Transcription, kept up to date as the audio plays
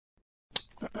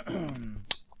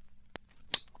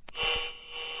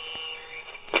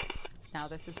Now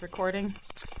this is recording.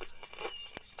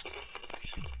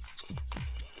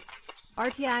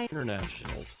 RTI International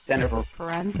Center for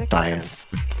Forensic Science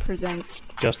presents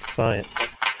Just Science.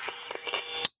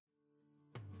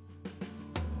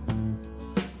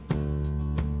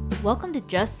 Welcome to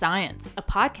Just Science, a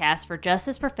podcast for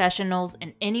justice professionals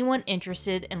and anyone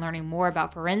interested in learning more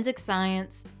about forensic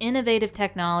science, innovative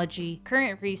technology,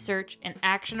 current research, and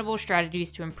actionable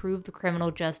strategies to improve the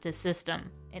criminal justice system.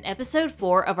 In episode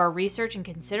 4 of our Research and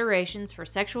Considerations for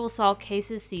Sexual Assault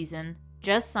Cases season,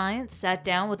 Just Science sat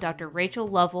down with Dr. Rachel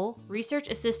Lovell, Research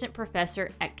Assistant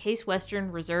Professor at Case Western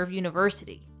Reserve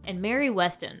University, and Mary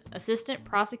Weston, Assistant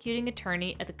Prosecuting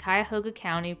Attorney at the Cuyahoga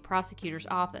County Prosecutor's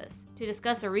Office, to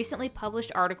discuss a recently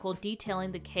published article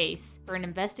detailing the case for an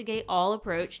investigate all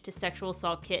approach to sexual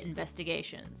assault kit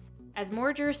investigations. As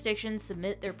more jurisdictions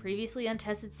submit their previously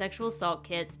untested sexual assault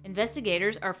kits,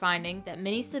 investigators are finding that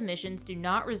many submissions do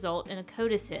not result in a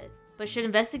CODIS hit. But should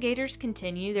investigators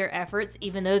continue their efforts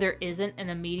even though there isn't an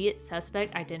immediate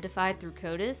suspect identified through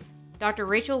CODIS? Dr.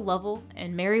 Rachel Lovell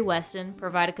and Mary Weston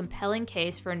provide a compelling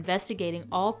case for investigating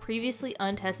all previously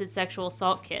untested sexual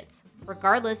assault kits,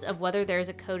 regardless of whether there is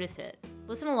a CODIS hit.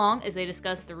 Listen along as they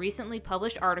discuss the recently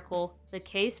published article, The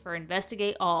Case for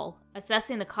Investigate All,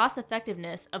 assessing the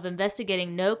cost-effectiveness of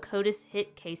investigating no CODIS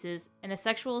hit cases in a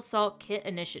sexual assault kit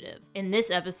initiative, in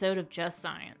this episode of Just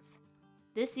Science.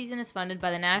 This season is funded by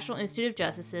the National Institute of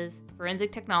Justice's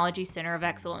Forensic Technology Center of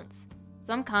Excellence.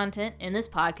 Some content in this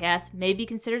podcast may be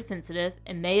considered sensitive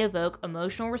and may evoke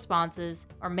emotional responses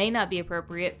or may not be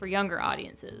appropriate for younger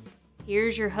audiences.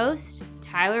 Here's your host,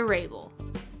 Tyler Rabel.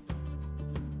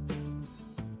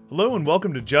 Hello and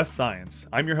welcome to Just Science.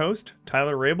 I'm your host,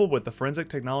 Tyler Rabel with the Forensic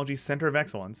Technology Center of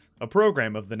Excellence, a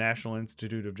program of the National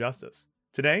Institute of Justice.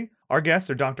 Today, our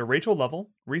guests are Dr. Rachel Lovell,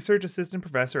 Research Assistant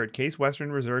Professor at Case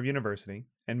Western Reserve University,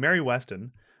 and Mary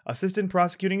Weston, Assistant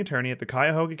Prosecuting Attorney at the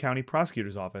Cuyahoga County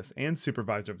Prosecutor's Office and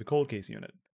Supervisor of the Cold Case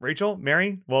Unit. Rachel,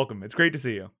 Mary, welcome. It's great to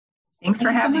see you. Thanks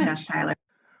for having us, Tyler.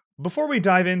 Before we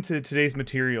dive into today's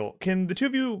material, can the two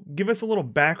of you give us a little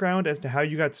background as to how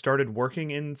you got started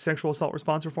working in sexual assault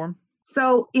response reform?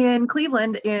 So in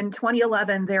Cleveland in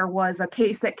 2011, there was a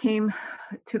case that came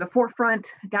to the forefront,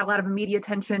 got a lot of media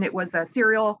attention. It was a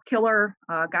serial killer.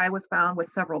 A guy was found with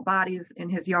several bodies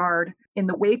in his yard. In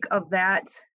the wake of that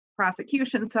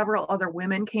prosecution, several other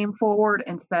women came forward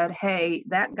and said, hey,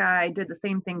 that guy did the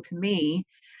same thing to me,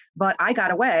 but I got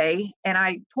away and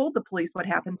I told the police what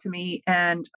happened to me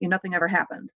and nothing ever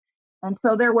happened. And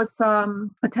so there was some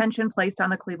attention placed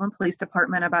on the Cleveland Police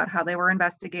Department about how they were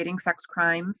investigating sex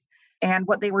crimes and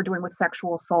what they were doing with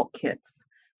sexual assault kits.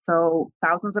 So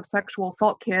thousands of sexual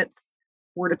assault kits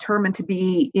were determined to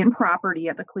be in property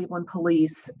at the Cleveland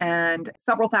Police, and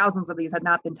several thousands of these had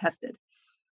not been tested.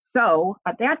 So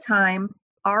at that time,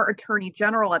 our Attorney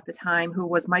General at the time, who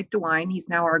was Mike DeWine, he's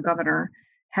now our governor,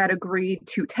 had agreed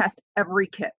to test every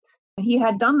kit. He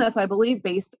had done this, I believe,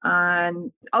 based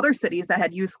on other cities that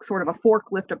had used sort of a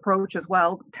forklift approach as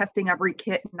well, testing every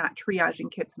kit, not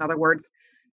triaging kits, in other words.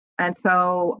 And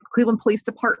so Cleveland Police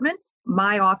Department,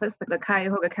 my office, the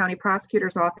Cuyahoga County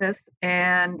Prosecutor's Office,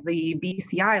 and the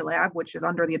BCI lab, which is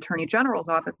under the Attorney General's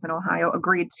office in Ohio,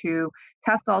 agreed to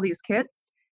test all these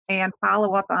kits and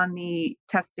follow up on the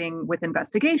testing with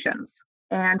investigations.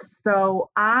 And so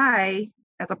I,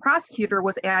 as a prosecutor,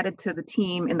 was added to the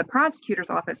team in the prosecutor's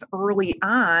office early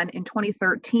on in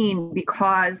 2013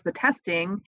 because the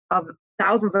testing of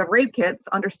thousands of rape kits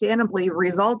understandably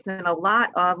results in a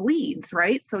lot of leads,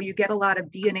 right? So you get a lot of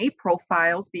DNA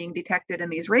profiles being detected in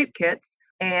these rape kits.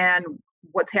 And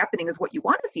what's happening is what you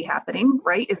want to see happening,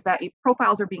 right? Is that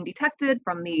profiles are being detected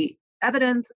from the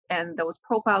evidence, and those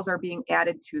profiles are being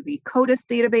added to the CODIS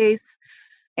database,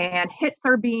 and hits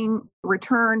are being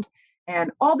returned.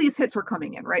 And all these hits were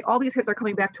coming in, right? All these hits are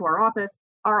coming back to our office.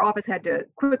 Our office had to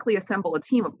quickly assemble a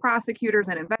team of prosecutors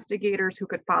and investigators who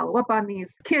could follow up on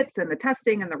these kits and the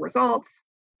testing and the results.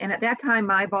 And at that time,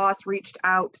 my boss reached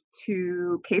out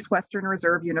to Case Western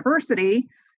Reserve University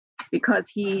because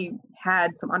he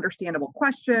had some understandable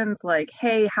questions like,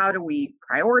 hey, how do we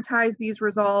prioritize these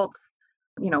results?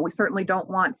 You know, we certainly don't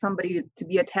want somebody to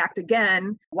be attacked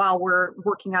again while we're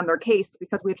working on their case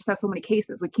because we just have so many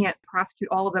cases. We can't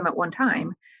prosecute all of them at one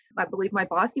time. I believe my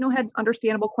boss, had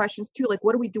understandable questions too, like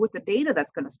what do we do with the data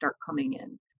that's going to start coming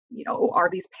in? Are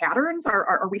these patterns?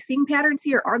 Are we seeing patterns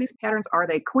here? Are these patterns? Are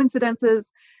they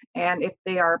coincidences? And if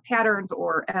they are patterns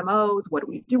or MOs, what do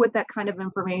we do with that kind of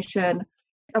information?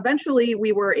 Eventually,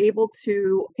 we were able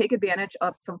to take advantage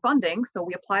of some funding. So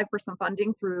we applied for some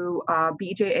funding through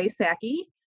BJA SACI,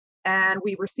 and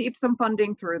we received some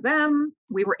funding through them.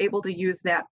 We were able to use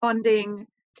that funding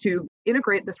to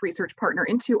integrate this research partner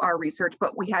into our research,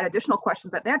 but we had additional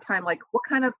questions at that time, like what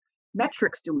kind of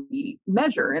metrics do we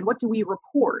measure and what do we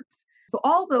report? So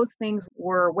all those things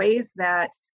were ways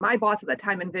that my boss at the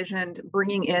time envisioned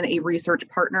bringing in a research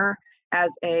partner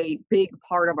as a big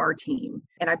part of our team.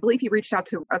 And I believe he reached out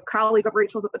to a colleague of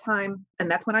Rachel's at the time,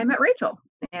 and that's when I met Rachel.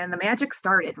 And the magic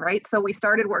started, right? So we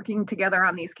started working together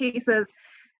on these cases,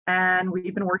 and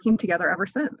we've been working together ever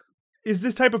since. Is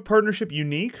this type of partnership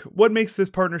unique? What makes this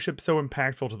partnership so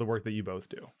impactful to the work that you both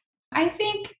do? I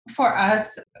think for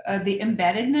us, the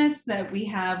embeddedness that we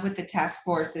have with the task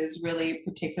force is really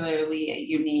particularly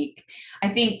unique. I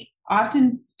think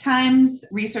oftentimes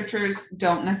researchers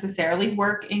don't necessarily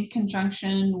work in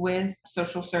conjunction with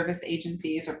social service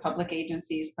agencies or public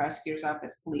agencies, prosecutor's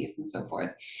office, police, and so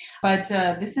forth. But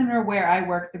the center where I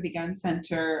work, the Begun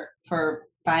Center for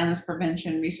Violence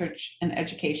Prevention, Research, and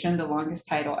Education, the longest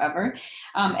title ever,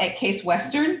 at Case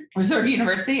Western Reserve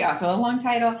University, also a long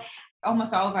title.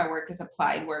 Almost all of our work is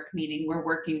applied work, meaning we're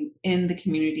working in the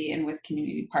community and with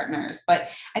community partners. But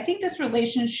I think this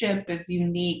relationship is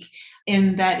unique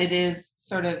in that it is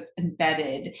sort of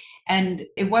embedded. And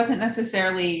it wasn't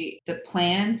necessarily the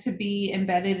plan to be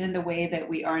embedded in the way that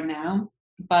we are now.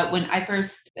 But when I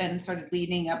first started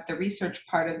leading up the research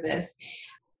part of this,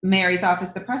 Mary's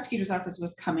office, the prosecutor's office,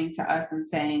 was coming to us and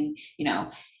saying,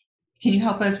 can you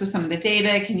help us with some of the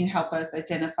data? Can you help us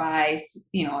identify,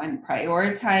 and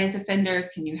prioritize offenders?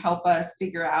 Can you help us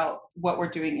figure out what we're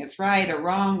doing is right or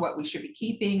wrong, what we should be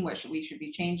keeping, what we should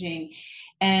be changing?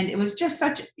 And it was just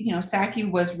such, SACI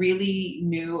was really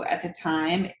new at the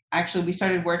time. Actually, we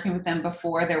started working with them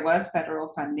before there was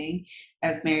federal funding.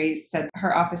 As Mary said,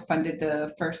 her office funded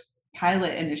the first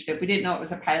pilot initiative. We didn't know it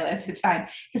was a pilot at the time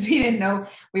because we didn't know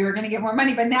we were going to get more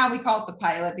money, but now we call it the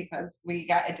pilot because we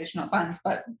got additional funds.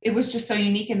 But it was just so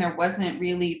unique, and there wasn't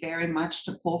really very much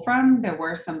to pull from. There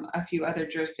were a few other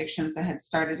jurisdictions that had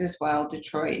started as well,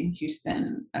 Detroit and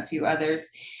Houston, a few others.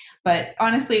 But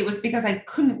honestly, it was because I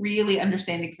couldn't really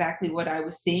understand exactly what I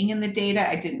was seeing in the data.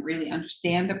 I didn't really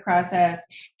understand the process.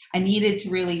 I needed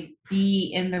to really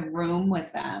be in the room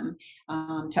with them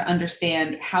to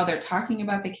understand how they're talking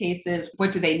about the cases.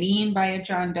 What do they mean by a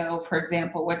John Doe, for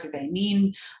example? What do they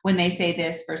mean when they say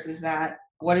this versus that?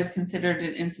 What is considered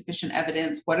an insufficient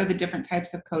evidence? What are the different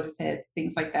types of CODIS hits?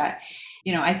 Things like that.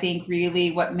 I think really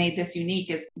what made this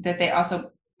unique is that they also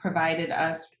provided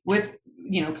us with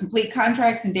complete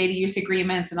contracts and data use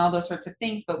agreements and all those sorts of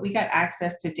things, but we got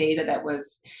access to data that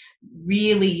was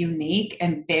really unique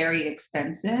and very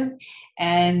extensive,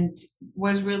 and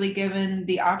was really given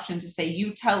the option to say,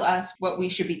 you tell us what we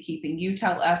should be keeping, you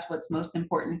tell us what's most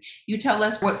important, you tell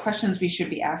us what questions we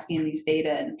should be asking in these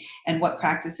data and what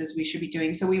practices we should be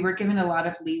doing. So we were given a lot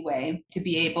of leeway to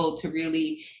be able to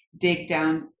really dig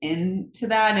down into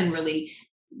that, and really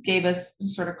gave us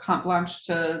sort of carte blanche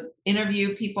to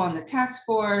interview people on the task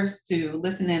force, to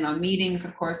listen in on meetings,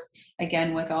 of course,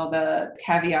 again, with all the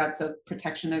caveats of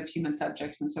protection of human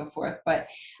subjects and so forth. But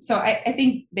so I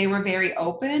think they were very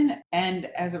open. And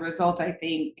as a result, I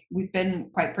think we've been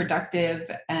quite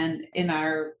productive and in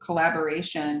our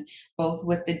collaboration, both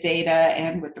with the data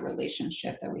and with the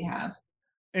relationship that we have.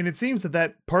 And it seems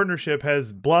that partnership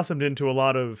has blossomed into a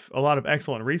lot of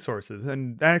excellent resources,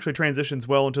 and that actually transitions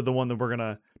well into the one that we're going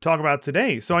to talk about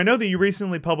today. So I know that you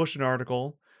recently published an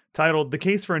article titled "The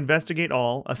Case for Investigate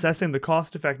All: Assessing the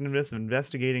Cost Effectiveness of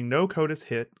Investigating No CODIS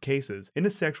Hit Cases in a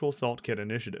Sexual Assault Kit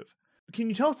Initiative." Can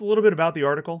you tell us a little bit about the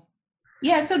article?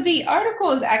 Yeah, so the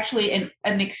article is actually an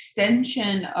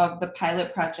extension of the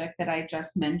pilot project that I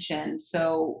just mentioned.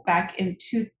 So back in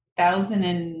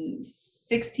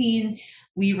 2016,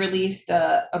 we released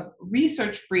a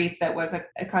research brief that was a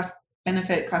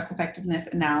cost-benefit, cost-effectiveness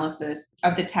analysis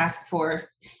of the task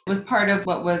force. It was part of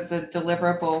what was a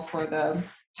deliverable for the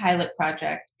pilot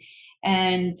project.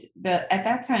 And at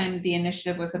that time, the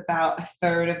initiative was about a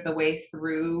third of the way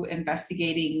through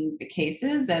investigating the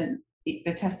cases, and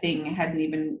the testing hadn't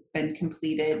even been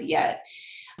completed yet.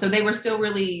 So they were still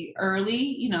really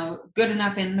early, good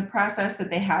enough in the process that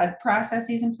they had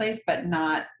processes in place, but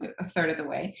not a third of the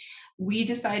way. We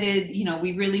decided,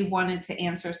 we really wanted to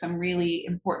answer some really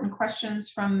important questions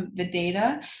from the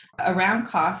data around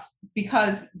costs,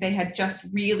 because they had just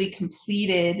really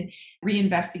completed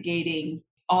reinvestigating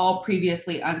all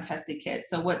previously untested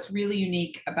kits. So what's really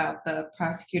unique about the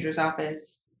prosecutor's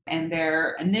office and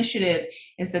their initiative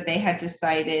is that they had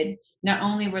decided not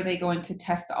only were they going to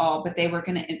test all, but they were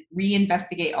going to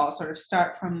reinvestigate all, sort of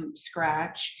start from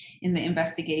scratch in the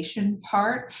investigation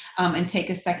part, and take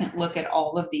a second look at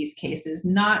all of these cases,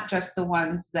 not just the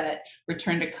ones that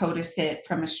returned a CODIS hit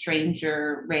from a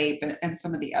stranger, rape, and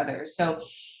some of the others. So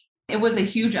It was a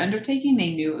huge undertaking.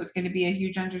 They knew it was going to be a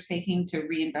huge undertaking to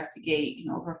reinvestigate,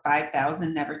 over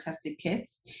 5,000 never tested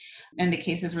kits and the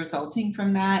cases resulting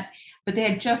from that. But they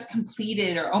had just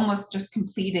completed, or almost just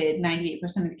completed, 98%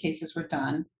 of the cases were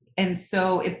done. And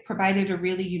so it provided a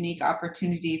really unique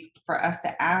opportunity for us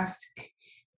to ask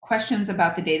questions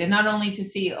about the data, not only to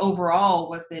see overall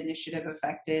was the initiative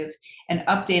effective and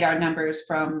update our numbers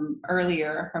from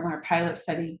earlier from our pilot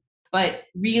study, but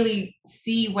really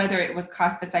see whether it was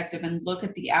cost effective and look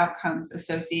at the outcomes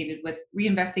associated with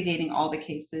reinvestigating all the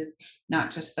cases, not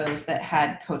just those that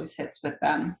had CODIS hits with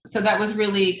them. So that was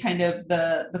really kind of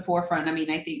the forefront. I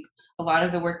mean, I think a lot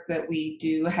of the work that we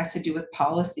do has to do with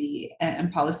policy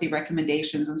and policy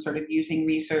recommendations and sort of using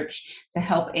research to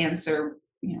help answer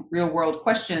real world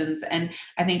questions. And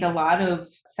I think a lot of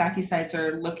SACI sites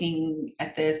are looking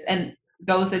at this, and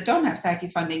those that don't have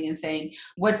SACI funding, and saying,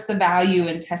 what's the value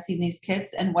in testing these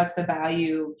kits and what's the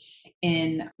value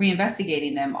in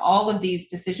reinvestigating them? All of these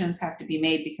decisions have to be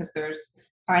made because there's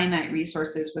finite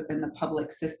resources within the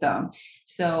public system.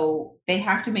 So they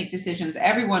have to make decisions.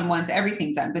 Everyone wants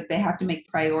everything done, but they have to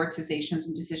make prioritizations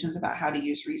and decisions about how to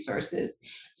use resources.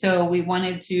 So we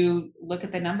wanted to look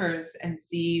at the numbers and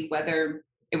see whether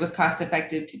it was cost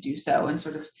effective to do so, and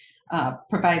sort of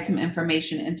provide some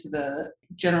information into the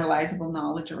generalizable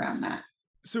knowledge around that.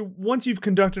 So once you've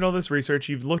conducted all this research,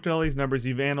 you've looked at all these numbers,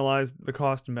 you've analyzed the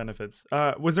cost and benefits.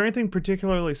 Was there anything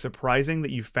particularly surprising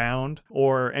that you found,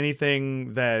 or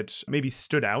anything that maybe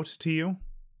stood out to you?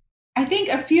 I think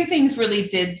a few things really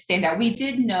did stand out. We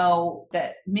did know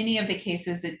that many of the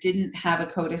cases that didn't have a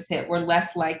CODIS hit were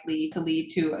less likely to lead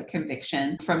to a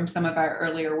conviction from some of our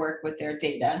earlier work with their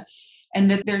data. And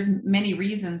that there's many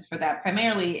reasons for that.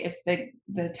 Primarily, if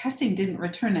the testing didn't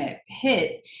return a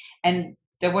hit and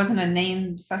there wasn't a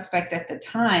named suspect at the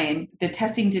time, the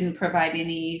testing didn't provide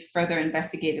any further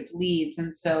investigative leads.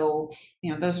 And so,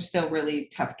 those are still really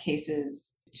tough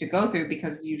cases to go through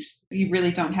because you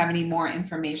really don't have any more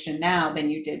information now than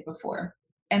you did before.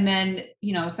 And then,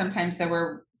 sometimes there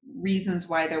were reasons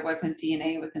why there wasn't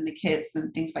DNA within the kits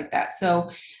and things like that. So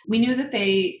we knew that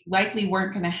they likely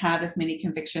weren't going to have as many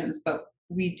convictions, but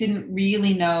we didn't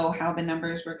really know how the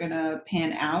numbers were going to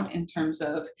pan out in terms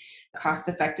of cost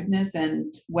effectiveness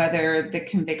and whether the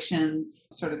convictions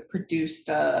sort of produced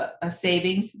a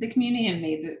savings to the community and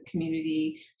made the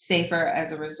community safer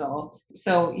as a result.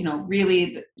 So,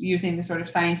 really using the sort of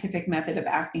scientific method of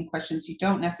asking questions you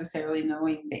don't necessarily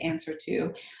knowing the answer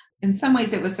to. In some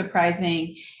ways it was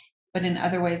surprising, but in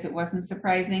other ways it wasn't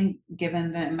surprising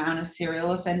given the amount of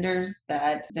serial offenders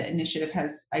that the initiative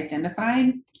has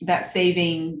identified. That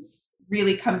savings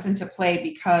really comes into play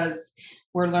because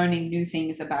we're learning new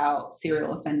things about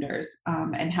serial offenders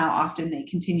and how often they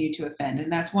continue to offend.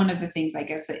 And that's one of the things, I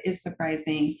guess, that is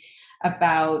surprising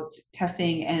about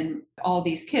testing and all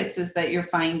these kits, is that you're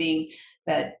finding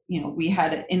that, we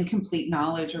had incomplete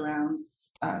knowledge around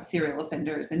serial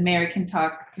offenders. And Mary can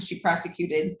talk because she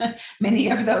prosecuted many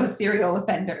of those serial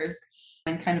offenders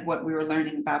and kind of what we were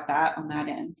learning about that on that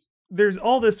end. There's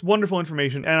all this wonderful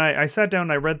information, and I sat down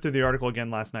and I read through the article again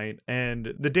last night,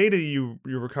 and the data you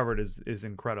recovered is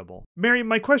incredible. Mary,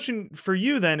 my question for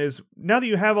you then is, now that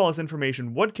you have all this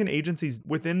information, what can agencies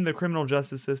within the criminal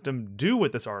justice system do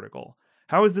with this article?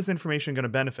 How is this information going to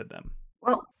benefit them?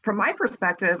 Well, from my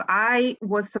perspective, I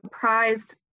was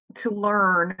surprised to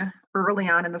learn early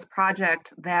on in this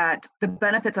project that the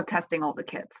benefits of testing all the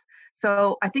kits.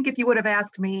 So I think if you would have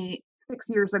asked me 6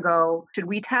 years ago, should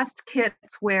we test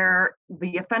kits where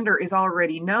the offender is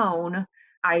already known?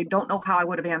 I don't know how I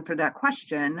would have answered that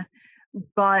question,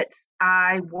 but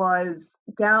I was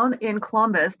down in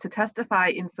Columbus to testify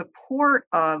in support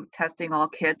of testing all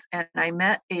kits, and I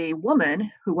met a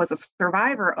woman who was a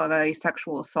survivor of a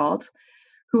sexual assault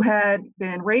who had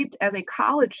been raped as a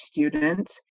college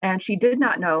student, and she did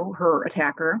not know her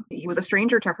attacker. He was a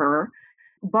stranger to her.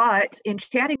 But in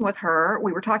chatting with her,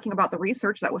 we were talking about the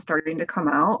research that was starting to come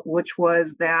out, which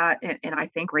was that, and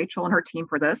I thank Rachel and her team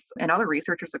for this, and other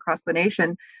researchers across the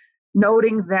nation,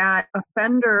 noting that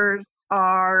offenders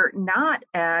are not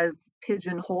as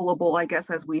pigeonholable, I guess,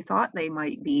 as we thought they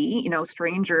might be.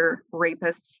 Stranger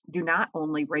rapists do not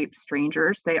only rape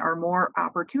strangers, they are more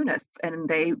opportunists, and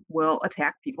they will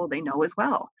attack people they know as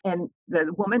well. And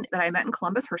the woman that I met in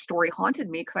Columbus, her story haunted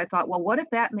me because I thought, well, what if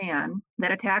that man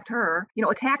that attacked her,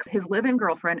 attacks his live-in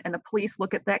girlfriend, and the police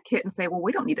look at that kit and say, well,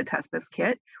 we don't need to test this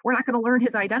kit. We're not going to learn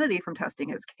his identity from testing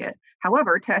his kit.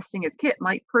 However, testing his kit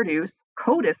might produce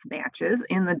CODIS matches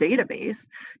in the database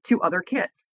to other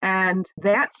kits. And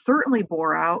that certainly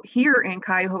bore out here in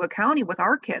Cuyahoga County with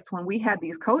our kits. When we had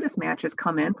these CODIS matches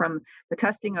come in from the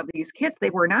testing of these kits, they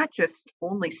were not just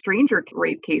only stranger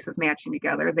rape cases matching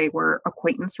together. They were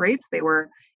acquaintance rapes, they were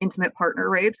intimate partner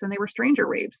rapes, and they were stranger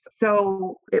rapes.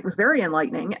 So it was very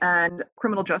enlightening, and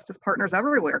criminal justice partners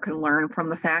everywhere can learn from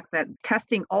the fact that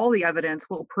testing all the evidence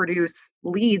will produce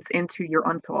leads into your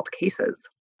unsolved cases.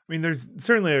 I mean, there's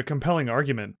certainly a compelling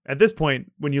argument. At this point,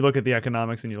 when you look at the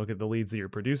economics and you look at the leads that you're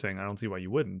producing, I don't see why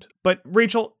you wouldn't. But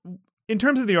Rachel, in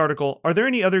terms of the article, are there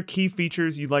any other key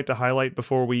features you'd like to highlight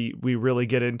before we really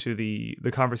get into the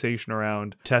conversation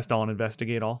around test all and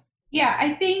investigate all? Yeah, I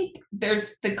think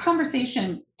there's the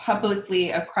conversation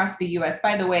publicly across the US.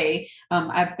 By the way,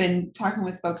 I've been talking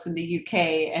with folks in the UK,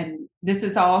 and this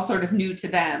is all sort of new to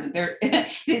them.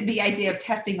 The idea of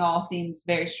testing all seems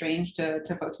very strange to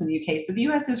folks in the UK. So the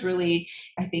US is really,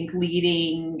 I think,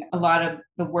 leading a lot of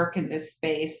the work in this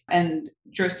space, and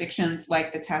jurisdictions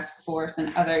like the task force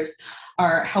and others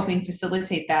are helping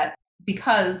facilitate that.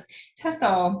 Because test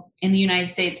all in the United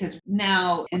States has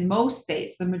now, in most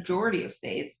states, the majority of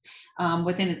states,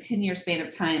 within a 10-year span of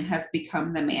time, has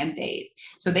become the mandate.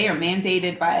 So they are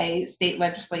mandated by state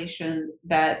legislation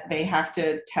that they have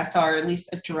to test all, or at least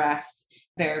address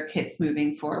their kits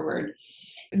moving forward.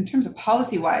 In terms of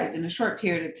policy-wise, in a short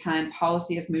period of time,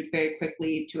 policy has moved very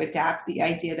quickly to adapt the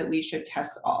idea that we should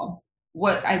test all.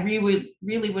 What I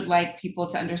really would like people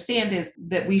to understand is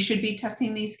that we should be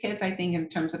testing these kits. I think in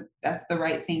terms of that's the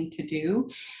right thing to do,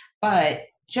 but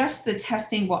just the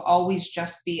testing will always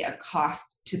just be a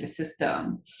cost to the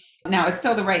system. Now, it's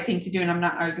still the right thing to do, and I'm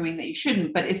not arguing that you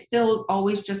shouldn't, but it's still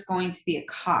always just going to be a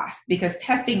cost, because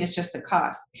testing is just a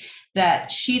cost. That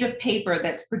sheet of paper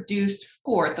that's produced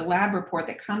for the lab report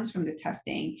that comes from the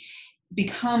testing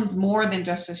becomes more than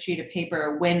just a sheet of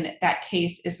paper when that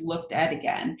case is looked at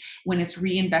again, when it's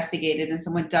reinvestigated and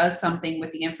someone does something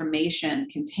with the information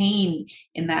contained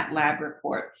in that lab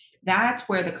report. That's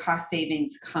where the cost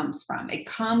savings comes from. It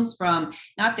comes from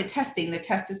not the testing. The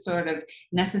test is sort of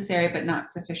necessary but not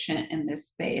sufficient in this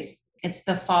space. It's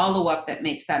the follow-up that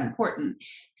makes that important.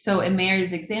 So in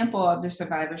Mary's example of the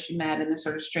survivor she met and the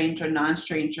sort of stranger,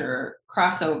 non-stranger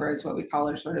crossover is what we call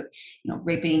it, sort of,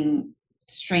 raping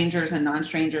strangers and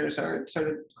non-strangers, or sort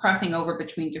of crossing over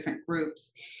between different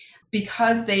groups.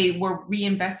 Because they were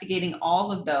reinvestigating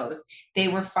all of those, they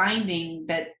were finding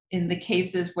that in the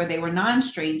cases where they were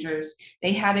non-strangers,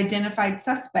 they had identified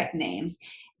suspect names.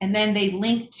 And then they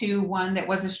linked to one that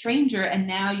was a stranger, and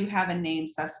now you have a named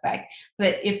suspect.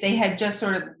 But if they had just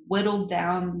sort of whittled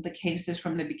down the cases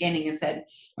from the beginning and said,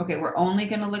 okay, we're only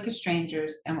going to look at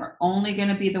strangers, and we're only going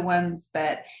to be the ones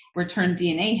that return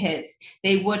DNA hits,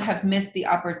 they would have missed the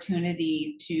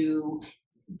opportunity to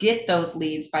get those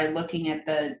leads by looking at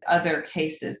the other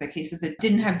cases, the cases that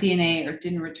didn't have DNA or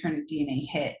didn't return a DNA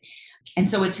hit. And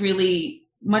so it's really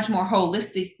much more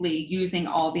holistically using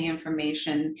all the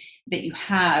information that you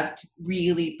have to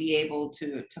really be able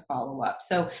to follow up.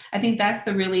 So I think that's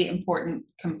the really important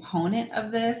component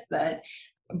of this, but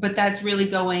that's really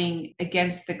going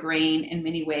against the grain in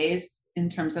many ways in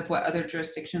terms of what other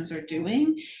jurisdictions are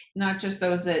doing, not just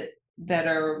those that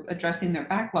are addressing their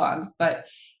backlogs, but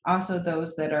also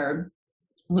those that are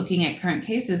looking at current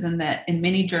cases, and that in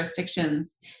many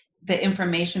jurisdictions, the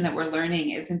information that we're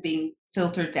learning isn't being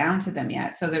filtered down to them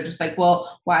yet. So they're just like,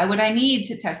 well, why would I need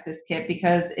to test this kit?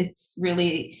 Because it's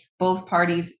really both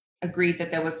parties agreed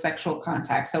that there was sexual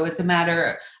contact. So it's a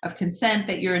matter of consent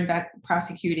that you're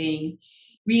prosecuting.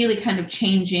 Really kind of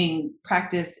changing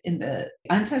practice in the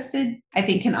untested, I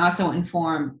think, can also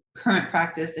inform current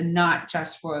practice, and not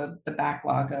just for the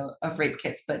backlog of rape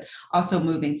kits, but also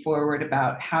moving forward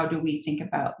about how do we think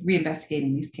about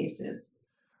reinvestigating these cases.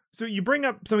 So you bring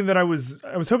up something that I was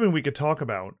hoping we could talk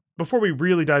about. Before we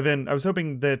really dive in, I was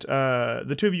hoping that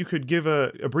the two of you could give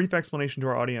a brief explanation to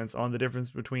our audience on the difference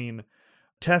between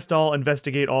test all,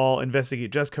 investigate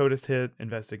just CODIS hit,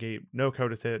 investigate no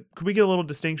CODIS hit. Could we get a little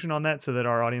distinction on that so that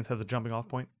our audience has a jumping off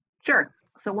point? Sure.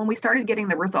 So when we started getting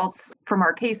the results from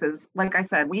our cases, like I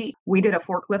said, we did a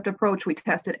forklift approach. We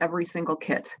tested every single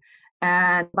kit.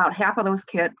 And about half of those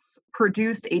kits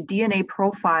produced a DNA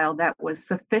profile that was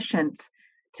sufficient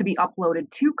to be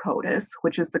uploaded to CODIS,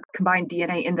 which is the Combined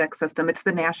DNA Index System. It's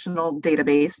the national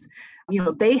database.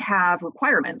 They have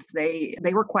requirements. They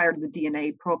required the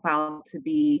DNA profile to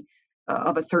be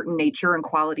of a certain nature and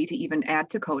quality to even add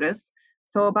to CODIS.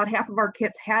 So about half of our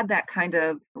kits had that kind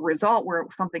of result where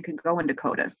something could go into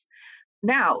CODIS.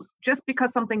 Now, just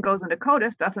because something goes into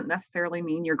CODIS doesn't necessarily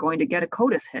mean you're going to get a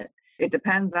CODIS hit. It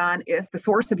depends on if the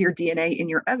source of your DNA in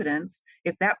your evidence,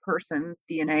 if that person's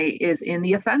DNA is in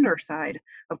the offender side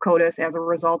of CODIS as a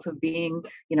result of being,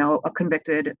 a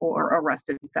convicted or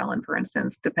arrested felon, for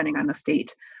instance, depending on the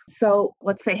state. So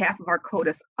let's say half of our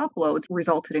CODIS uploads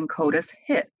resulted in CODIS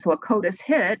hit. So a CODIS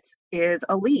hit is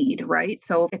a lead, right?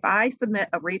 So if I submit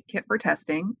a rape kit for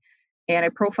testing and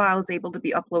a profile is able to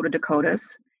be uploaded to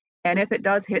CODIS, and if it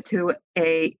does hit to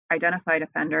a identified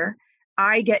offender,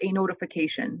 I get a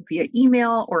notification via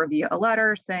email or via a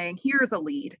letter saying, here's a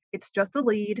lead. It's just a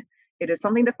lead. It is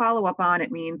something to follow up on.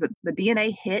 It means that the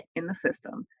DNA hit in the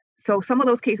system. So some of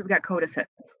those cases got CODIS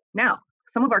hits. Now,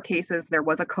 some of our cases, there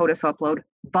was a CODIS upload,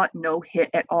 but no hit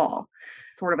at all.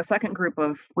 Sort of a second group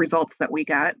of results that we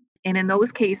got. And in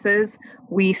those cases,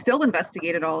 we still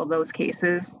investigated all of those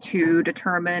cases to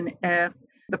determine if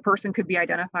the person could be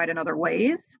identified in other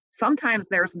ways. Sometimes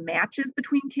there's matches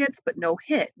between kits, but no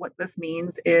hit. What this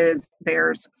means is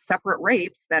there's separate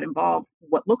rapes that involve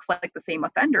what looks like the same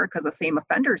offender because the same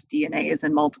offender's DNA is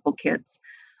in multiple kits,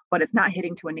 but it's not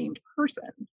hitting to a named person.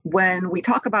 When we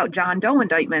talk about John Doe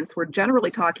indictments, we're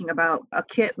generally talking about a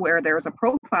kit where there's a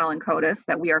profile in CODIS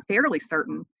that we are fairly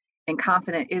certain and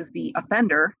confident is the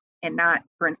offender and not,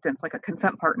 for instance, like a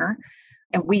consent partner.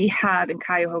 And we have in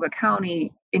Cuyahoga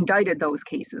County indicted those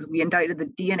cases. We indicted the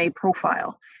DNA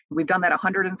profile. We've done that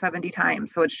 170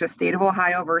 times. So it's just state of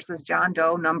Ohio versus John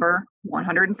Doe number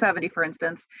 170, for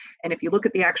instance. And if you look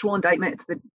at the actual indictment, it's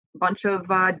the bunch of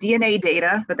DNA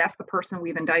data, but that's the person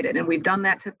we've indicted. And we've done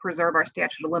that to preserve our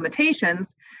statute of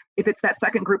limitations if it's that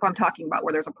second group I'm talking about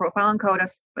where there's a profile in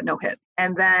CODIS, but no hit.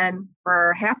 And then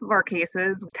for half of our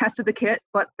cases, we tested the kit,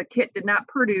 but the kit did not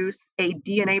produce a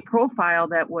DNA profile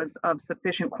that was of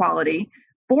sufficient quality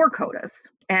for CODIS.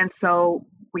 And so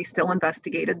we still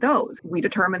investigated those. We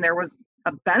determined there was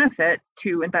a benefit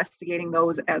to investigating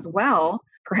those as well.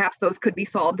 Perhaps those could be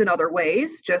solved in other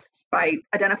ways, just by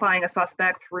identifying a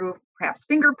suspect through perhaps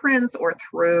fingerprints or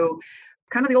through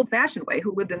kind of the old-fashioned way,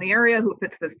 who lived in the area, who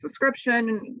fits this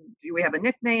description, do we have a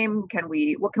nickname,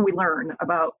 what can we learn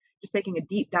about just taking a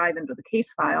deep dive into the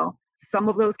case file. Some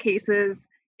of those cases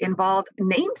involved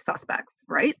named suspects,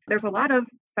 right? There's a lot of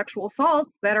sexual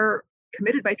assaults that are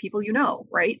committed by people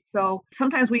right? So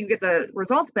sometimes we get the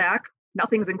results back,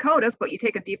 nothing's in CODIS, but you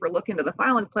take a deeper look into the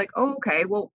file and it's like, oh, okay,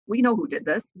 well, we know who did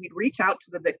this. We'd reach out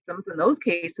to the victims in those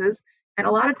cases. And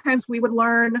a lot of times we would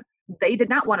learn they did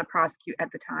not want to prosecute at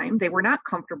the time. They were not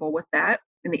comfortable with that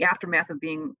in the aftermath of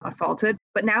being assaulted,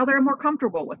 but now they're more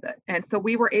comfortable with it. And so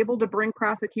we were able to bring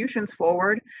prosecutions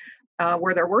forward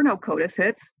where there were no CODIS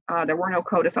hits, there were no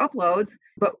CODIS uploads,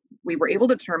 but we were able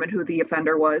to determine who the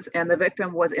offender was, and the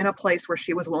victim was in a place where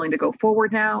she was willing to go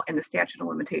forward now, and the statute of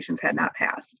limitations had not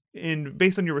passed. And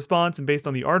based on your response and based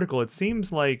on the article, it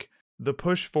seems like the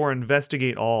push for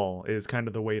investigate all is kind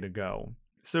of the way to go.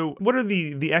 So what are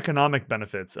the economic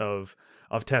benefits of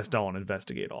test all and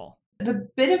investigate all? The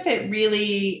benefit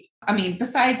really,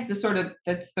 besides the sort of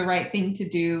that's the right thing to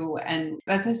do, and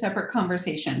that's a separate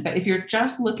conversation, but if you're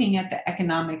just looking at the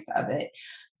economics of it,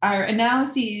 our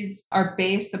analyses are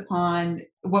based upon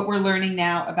what we're learning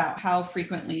now about how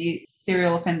frequently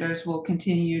serial offenders will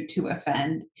continue to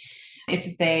offend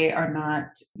if they are not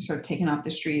sort of taken off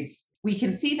the streets. We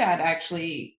can see that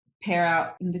actually pair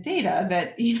out in the data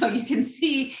that, you can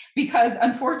see, because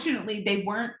unfortunately they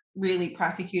weren't really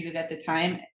prosecuted at the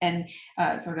time, and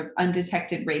sort of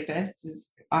undetected rapists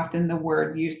is often the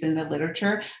word used in the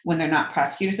literature when they're not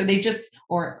prosecuted. So they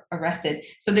or arrested.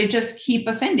 So they just keep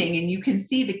offending, and you can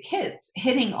see the kids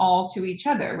hitting all to each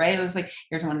other, right? It was like,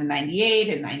 here's one in 98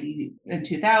 and 90 and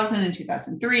 2000 and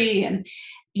 2003. And,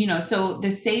 so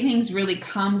the savings really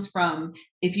comes from,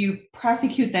 if you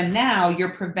prosecute them now,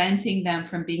 you're preventing them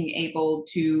from being able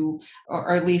to,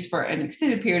 or at least for an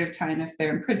extended period of time, if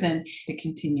they're in prison, to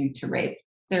continue to rape.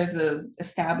 There's an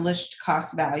established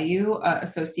cost value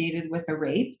associated with a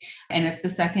rape, and it's the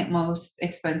second most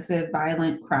expensive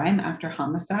violent crime after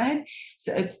homicide.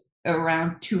 So it's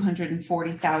around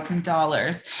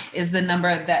 $240,000 is the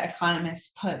number that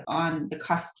economists put on the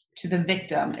cost to the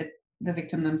victim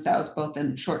themselves, both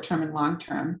in short-term and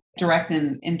long-term, direct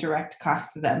and indirect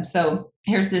cost to them. So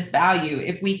here's this value.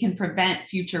 If we can prevent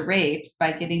future rapes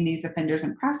by getting these offenders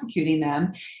and prosecuting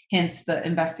them, hence the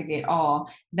investigate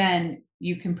all, then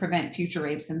you can prevent future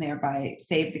rapes and thereby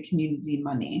save the community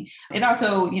money. It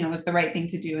also, is the right thing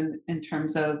to do in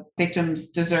terms of victims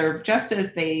deserve justice.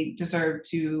 They deserve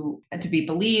to be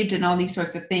believed and all these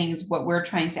sorts of things. What we're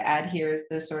trying to add here is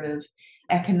the sort of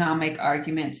economic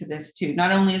argument to this too.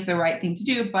 Not only is the right thing to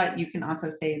do, but you can also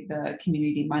save the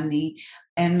community money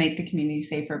and make the community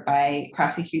safer by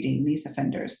prosecuting these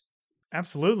offenders.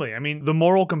 Absolutely. I mean, the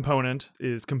moral component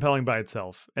is compelling by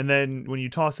itself. And then when you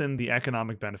toss in the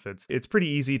economic benefits, it's pretty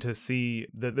easy to see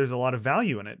that there's a lot of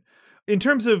value in it. In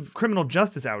terms of criminal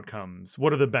justice outcomes,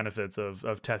 what are the benefits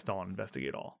of test all and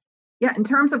investigate all? Yeah, in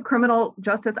terms of criminal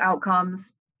justice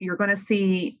outcomes, you're going to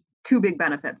see two big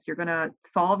benefits. You're going to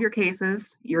solve your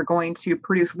cases. You're going to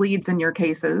produce leads in your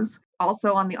cases.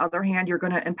 Also, on the other hand, you're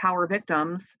going to empower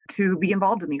victims to be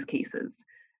involved in these cases.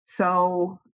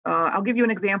 So I'll give you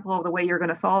an example of the way you're going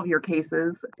to solve your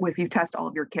cases if you test all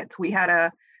of your kits. We had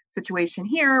a situation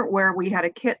here where we had a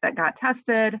kit that got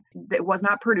tested that was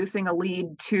not producing a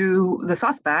lead to the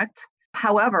suspect.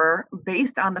 However,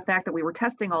 based on the fact that we were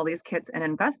testing all these kits and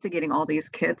investigating all these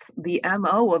kits, the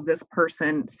MO of this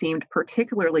person seemed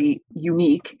particularly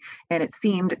unique, and it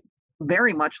seemed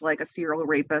very much like a serial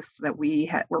rapist that we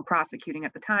were prosecuting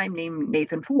at the time named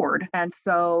Nathan Ford. And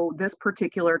so this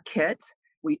particular kit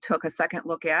we took a second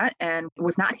look at and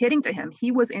was not hitting to him.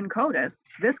 He was in CODIS.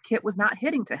 This kit was not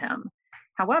hitting to him.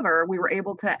 However, we were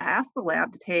able to ask the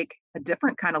lab to take a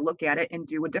different kind of look at it and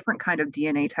do a different kind of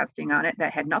DNA testing on it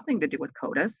that had nothing to do with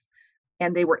CODIS.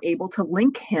 And they were able to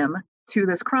link him to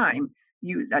this crime,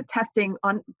 testing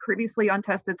previously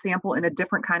untested sample in a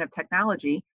different kind of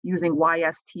technology using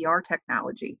YSTR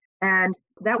technology. And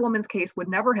that woman's case would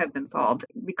never have been solved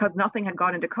because nothing had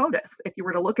gone into CODIS. If you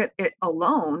were to look at it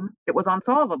alone, it was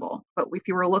unsolvable. But if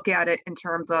you were to look at it in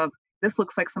terms of this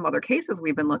looks like some other cases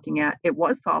we've been looking at, it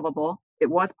was solvable, it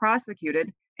was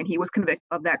prosecuted, and he was convicted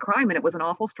of that crime. And it was an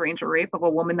awful stranger rape of a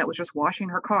woman that was just washing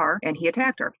her car and he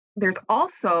attacked her. There's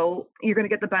also, you're going to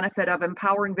get the benefit of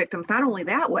empowering victims, not only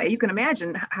that way, you can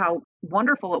imagine how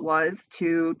wonderful it was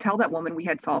to tell that woman we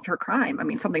had solved her crime. I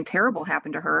mean, something terrible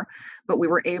happened to her, but we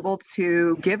were able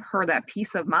to give her that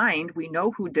peace of mind. We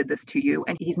know who did this to you,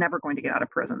 and he's never going to get out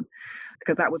of prison,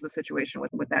 because that was the situation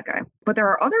with that guy. But there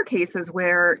are other cases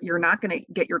where you're not going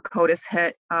to get your CODIS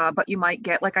hit, but you might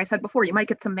get, like I said before, you might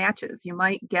get some matches. You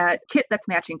might get kit that's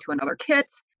matching to another kit.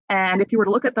 And if you were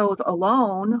to look at those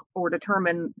alone or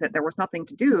determine that there was nothing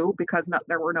to do because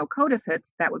there were no CODIS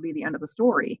hits, that would be the end of the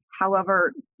story.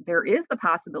 However, there is the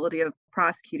possibility of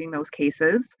prosecuting those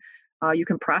cases. You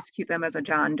can prosecute them as a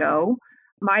John Doe.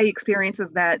 My experience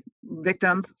is that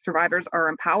victims, survivors are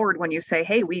empowered when you say,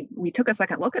 hey, we took a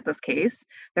second look at this case.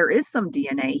 There is some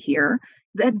DNA here.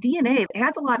 That DNA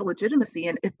adds a lot of legitimacy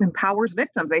and it empowers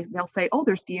victims. They'll say, oh,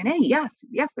 there's DNA. Yes,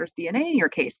 there's DNA in your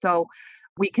case. So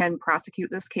we can prosecute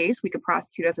this case. We could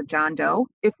prosecute as a John Doe.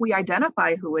 If we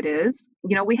identify who it is,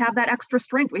 we have that extra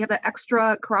strength. We have that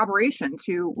extra corroboration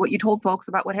to what you told folks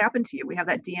about what happened to you. We have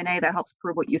that DNA that helps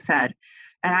prove what you said.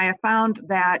 And I have found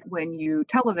that when you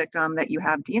tell a victim that you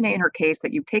have DNA in her case,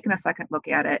 that you've taken a second look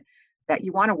at it, that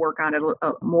you want to work on it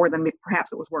more than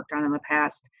perhaps it was worked on in the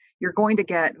past, you're going to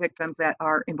get victims that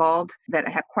are involved, that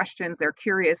have questions, they're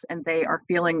curious, and they are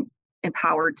feeling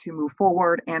empowered to move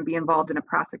forward and be involved in a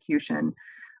prosecution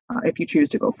if you choose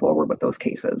to go forward with those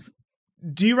cases.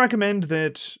 Do you recommend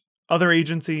that other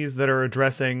agencies that are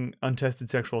addressing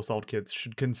untested sexual assault kits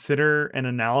should consider an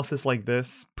analysis like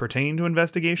this pertaining to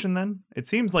investigation then? It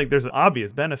seems like there's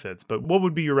obvious benefits, but what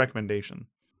would be your recommendation?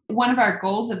 One of our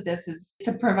goals of this is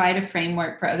to provide a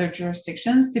framework for other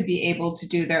jurisdictions to be able to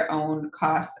do their own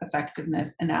cost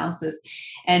effectiveness analysis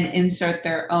and insert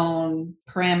their own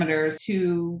parameters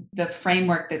to the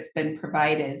framework that's been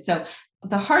provided. So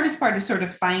the hardest part is sort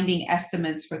of finding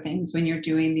estimates for things when you're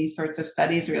doing these sorts of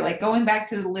studies, where you're like going back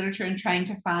to the literature and trying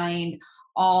to find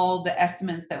all the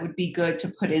estimates that would be good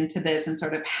to put into this and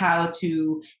sort of how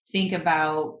to think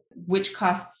about which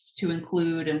costs to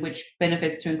include and which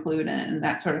benefits to include and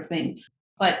that sort of thing.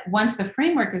 But once the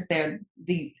framework is there,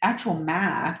 the actual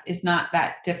math is not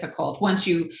that difficult. Once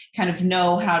you kind of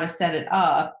know how to set it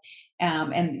up,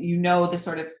 and the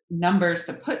sort of numbers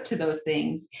to put to those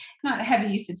things, not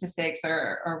heavy statistics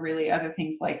or really other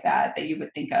things like that you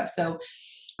would think of. So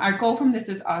our goal from this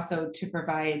was also to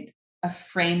provide a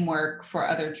framework for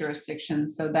other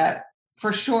jurisdictions so that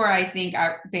for sure, I think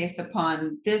based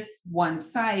upon this one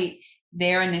site,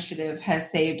 their initiative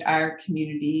has saved our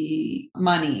community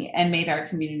money and made our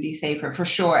community safer for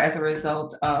sure as a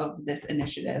result of this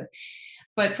initiative.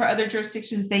 But for other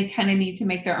jurisdictions, they kind of need to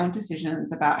make their own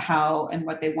decisions about how and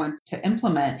what they want to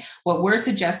implement. What we're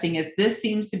suggesting is this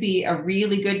seems to be a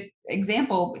really good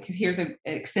example because here's an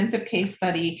extensive case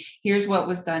study. Here's what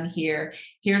was done here.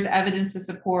 Here's evidence to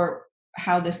support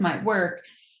how this might work.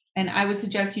 And I would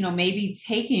suggest, maybe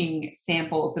taking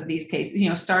samples of these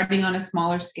cases, starting on a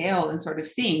smaller scale and sort of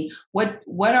seeing what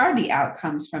are the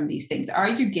outcomes from these things? Are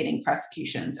you getting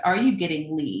prosecutions? Are you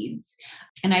getting leads?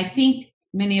 And I think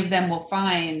many of them will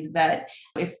find that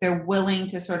if they're willing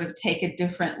to sort of take a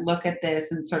different look at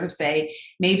this and sort of say,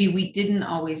 maybe we didn't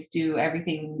always do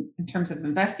everything in terms of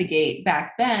investigate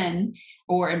back then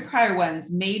or in prior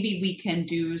ones, maybe we can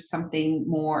do something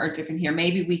more or different here.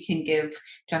 Maybe we can give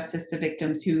justice to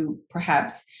victims who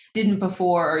perhaps didn't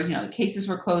before, or, cases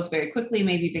were closed very quickly.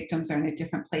 Maybe victims are in a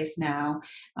different place now,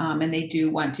 and they do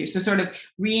want to. So sort of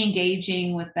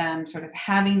re-engaging with them, sort of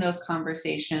having those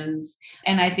conversations.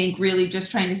 And I think really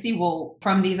just trying to see, well,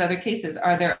 from these other cases,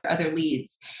 are there other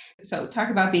leads? So talk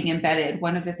about being embedded.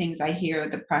 One of the things I hear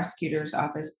the prosecutor's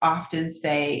office often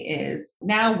say is,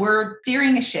 now we're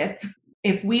steering a ship.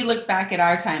 If we look back at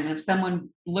our time, and if someone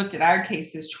looked at our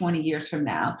cases 20 years from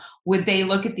now, would they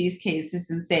look at these cases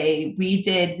and say, we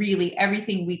did really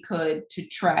everything we could to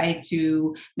try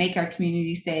to make our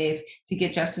community safe, to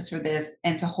get justice for this,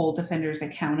 and to hold offenders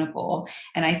accountable?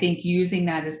 And I think using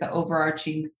that as the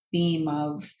overarching theme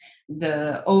of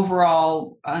the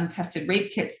overall untested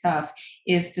rape kit stuff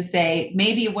is to say,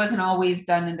 maybe it wasn't always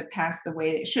done in the past the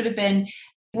way it should have been.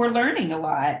 We're learning a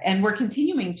lot, and we're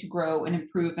continuing to grow and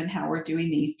improve in how we're doing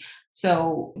these.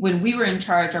 So when we were in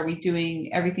charge, are we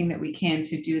doing everything that we can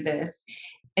to do this?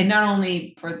 And not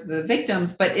only for the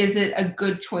victims, but is it a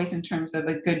good choice in terms of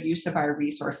a good use of our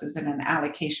resources and an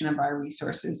allocation of our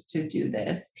resources to do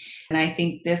this? And I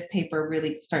think this paper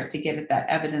really starts to get at that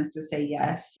evidence to say,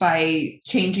 yes, by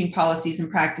changing policies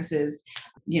and practices,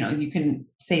 you can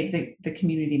save the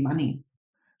community money.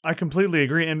 I completely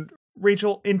agree. And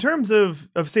Rachel, in terms of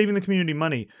saving the community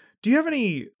money, do you have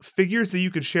any figures that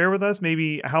you could share with us?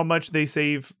 Maybe how much they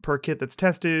save per kit that's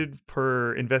tested,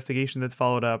 per investigation that's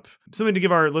followed up? Something to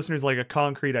give our listeners like a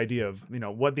concrete idea of,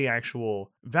 what the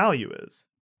actual value is.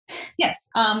 Yes.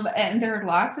 And there are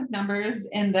lots of numbers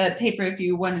in the paper if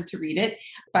you wanted to read it.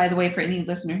 By the way, for any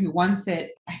listener who wants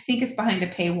it, I think it's behind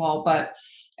a paywall, but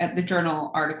the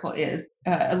journal article is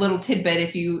a little tidbit.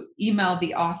 If you email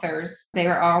the authors, they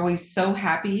are always so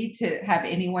happy to have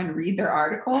anyone read their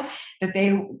article that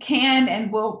they can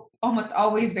and will almost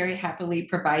always very happily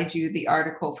provide you the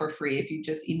article for free. If you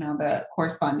just email the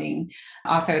corresponding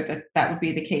author, that would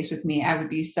be the case with me. I would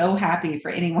be so happy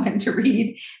for anyone to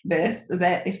read this,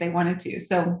 that if they wanted to.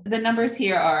 So the numbers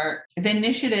here are the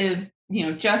initiative,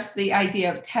 just the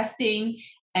idea of testing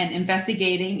and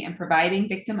investigating and providing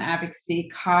victim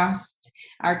advocacy cost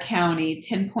our county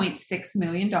 $10.6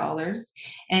 million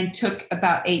and took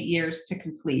about 8 years to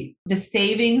complete. The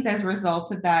savings as a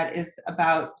result of that is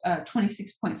about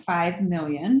 $26.5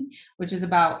 million, which is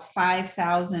about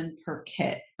 5,000 per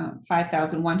kit,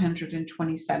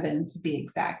 5,127 to be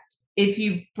exact. If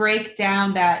you break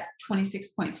down that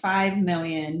 $26.5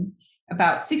 million,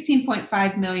 about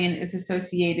 $16.5 million is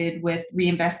associated with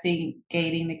reinvestigating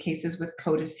the cases with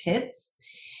CODIS hits,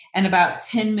 and about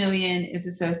 $10 million is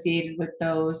associated with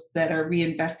those that are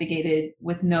reinvestigated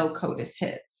with no CODIS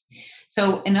hits.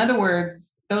 So in other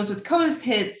words, those with CODIS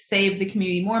hits save the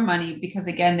community more money because,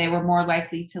 again, they were more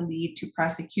likely to lead to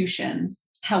prosecutions.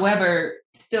 However,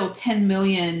 still $10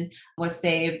 million was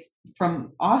saved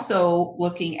from also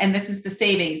looking, and this is the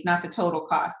savings, not the total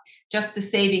cost. Just the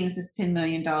savings is $10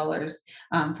 million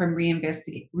from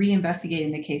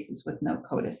reinvestigating the cases with no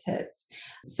CODIS hits.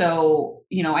 So,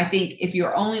 I think if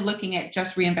you're only looking at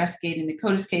just reinvestigating the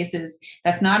CODIS cases,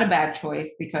 that's not a bad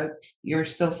choice because you're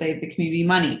still save the community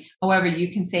money. However,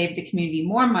 you can save the community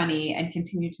more money and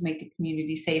continue to make the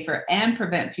community safer and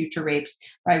prevent future rapes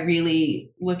by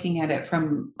really looking at it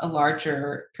from a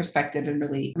larger perspective and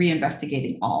really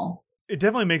reinvestigating all. It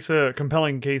definitely makes a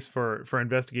compelling case for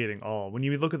investigating all. When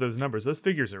you look at those numbers, those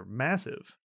figures are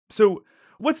massive. So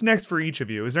what's next for each of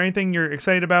you? Is there anything you're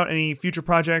excited about? Any future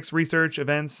projects, research,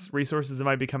 events, resources that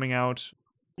might be coming out?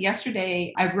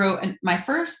 Yesterday, I wrote my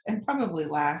first and probably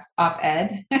last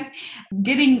op-ed.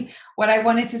 Getting what I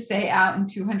wanted to say out in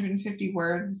 250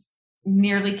 words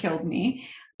nearly killed me.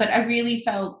 But I really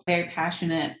felt very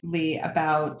passionately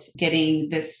about getting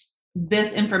this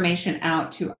information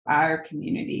out to our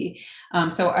community.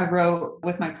 So I wrote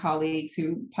with my colleagues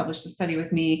who published a study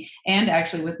with me and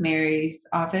actually with Mary's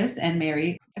office and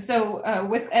Mary. So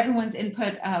with everyone's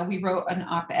input, we wrote an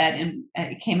op-ed and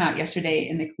it came out yesterday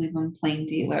in the Cleveland Plain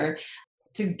Dealer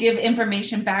to give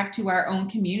information back to our own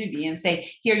community and say,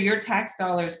 here, your tax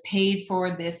dollars paid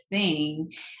for this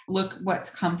thing. Look what's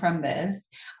come from this.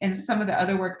 And some of the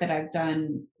other work that I've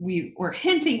done, we were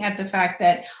hinting at the fact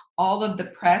that all of the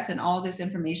press and all this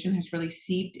information has really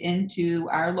seeped into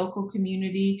our local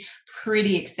community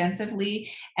pretty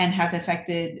extensively and has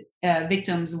affected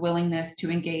victims' willingness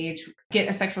to engage, get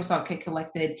a sexual assault kit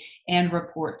collected, and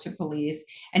report to police.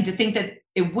 And to think that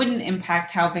it wouldn't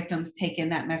impact how victims take in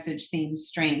that message seems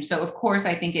strange. So of course,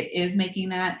 I think it is making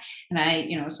that. And I,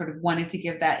 sort of wanted to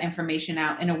give that information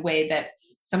out in a way that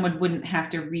someone wouldn't have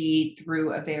to read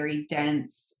through a very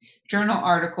dense journal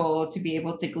article to be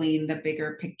able to glean the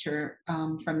bigger picture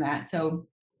from that. So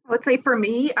let's say for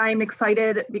me, I'm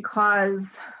excited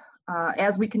because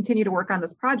as we continue to work on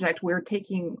this project, we're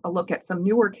taking a look at some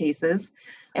newer cases.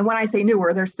 And when I say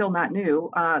newer, they're still not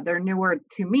new. They're newer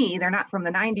to me. They're not from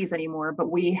the 90s anymore, but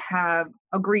we have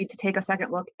agreed to take a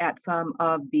second look at some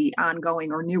of the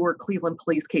ongoing or newer Cleveland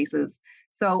police cases.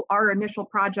 So our initial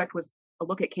project was a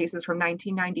look at cases from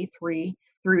 1993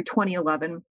 through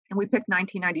 2011. And we picked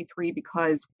 1993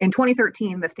 because in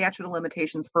 2013, the statute of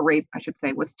limitations for rape, I should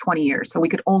say, was 20 years. So we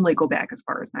could only go back as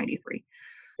far as 93.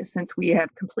 Since we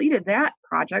have completed that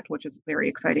project, which is very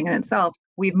exciting in itself,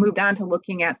 we've moved on to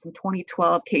looking at some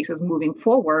 2012 cases moving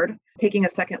forward, taking a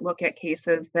second look at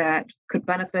cases that could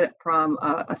benefit from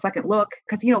a second look.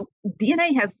 Because,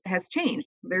 DNA has changed.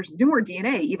 There's newer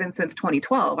DNA even since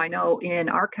 2012. I know in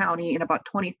our county in about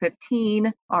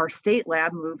 2015, our state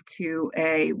lab moved to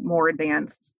a more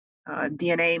advanced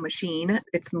DNA machine.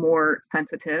 It's more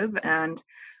sensitive. And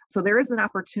so there is an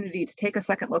opportunity to take a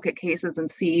second look at cases and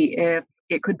see if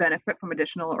it could benefit from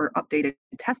additional or updated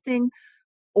testing,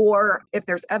 or if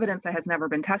there's evidence that has never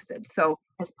been tested. So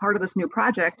as part of this new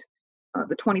project,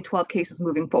 the 2012 cases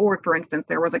moving forward, for instance,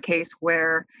 there was a case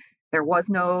where there was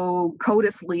no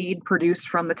CODIS lead produced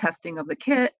from the testing of the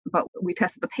kit, but we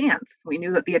tested the pants. We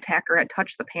knew that the attacker had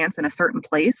touched the pants in a certain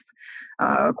place,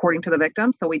 according to the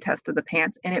victim. So we tested the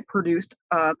pants and it produced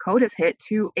a CODIS hit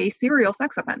to a serial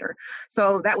sex offender.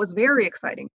 So that was very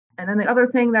exciting. And then the other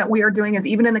thing that we are doing is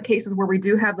even in the cases where we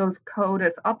do have those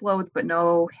CODIS uploads, but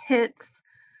no hits,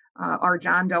 our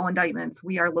John Doe indictments,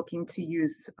 we are looking to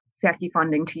use SACI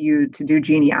funding to do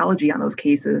genealogy on those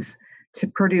cases to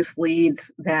produce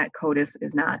leads that CODIS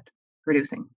is not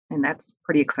producing. And that's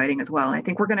pretty exciting as well. And I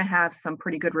think we're going to have some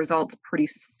pretty good results pretty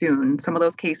soon. Some of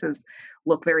those cases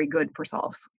look very good for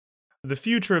solves. The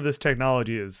future of this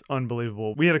technology is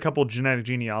unbelievable. We had a couple genetic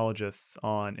genealogists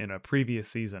on in a previous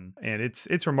season, and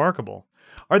it's remarkable.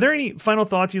 Are there any final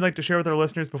thoughts you'd like to share with our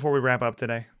listeners before we wrap up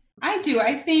today? I do.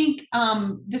 I think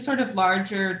the sort of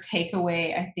larger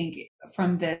takeaway, I think,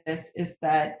 from this is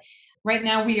that right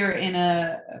now we are in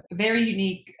a very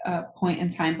unique point in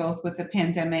time, both with the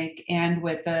pandemic and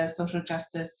with the social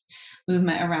justice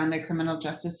movement around the criminal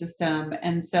justice system.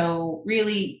 And so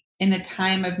really in a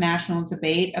time of national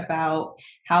debate about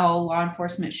how law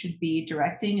enforcement should be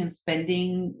directing and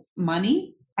spending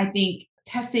money, I think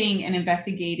testing and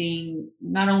investigating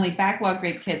not only backlog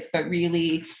rape kits, but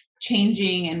really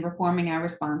changing and reforming our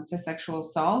response to sexual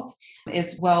assault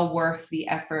is well worth the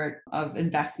effort of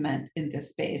investment in this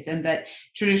space. And that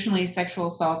traditionally sexual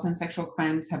assault and sexual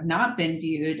crimes have not been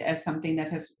viewed as something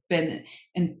that has been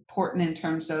important in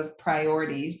terms of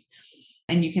priorities.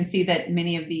 And you can see that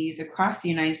many of these across the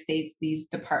United States, these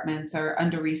departments are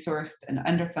under-resourced and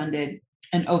underfunded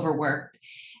and overworked.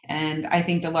 And I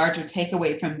think the larger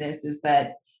takeaway from this is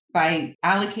that by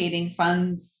allocating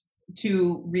funds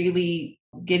to really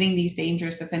getting these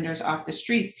dangerous offenders off the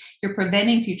streets, you're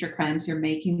preventing future crimes, you're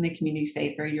making the community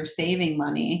safer, you're saving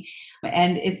money.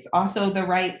 And it's also the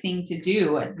right thing to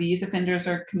do. These offenders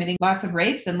are committing lots of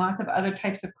rapes and lots of other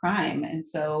types of crime. And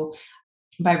so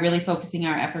by really focusing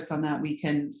our efforts on that, we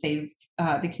can save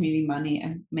the community money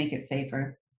and make it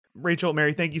safer. Rachel,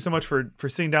 Mary, thank you so much for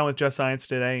sitting down with Just Science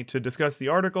today to discuss the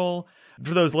article.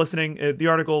 For those listening, the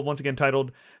article, once again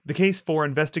titled, "The Case for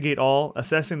Investigate All,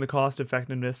 Assessing the Cost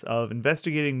Effectiveness of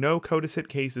Investigating No CODIS Hit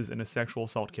Cases in a Sexual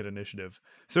Assault Kit Initiative."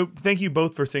 So thank you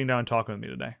both for sitting down and talking with me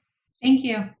today. Thank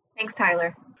you. Thanks,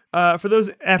 Tyler. For those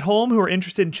at home who are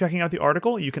interested in checking out the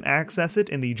article, you can access it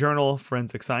in the journal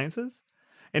Forensic Sciences.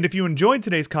 And if you enjoyed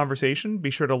today's conversation, be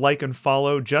sure to like and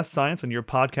follow Just Science on your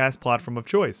podcast platform of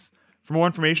choice. For more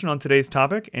information on today's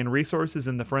topic and resources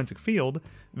in the forensic field,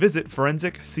 visit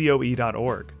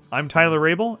forensiccoe.org. I'm Tyler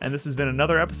Rabel, and this has been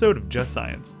another episode of Just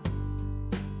Science.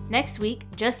 Next week,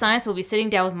 Just Science will be sitting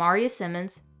down with Maria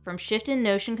Simmons from Shift in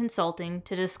Notion Consulting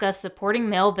to discuss supporting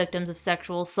male victims of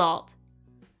sexual assault.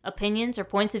 Opinions or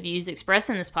points of views expressed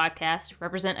in this podcast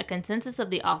represent a consensus of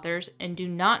the authors and do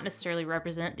not necessarily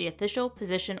represent the official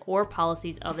position or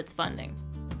policies of its funding.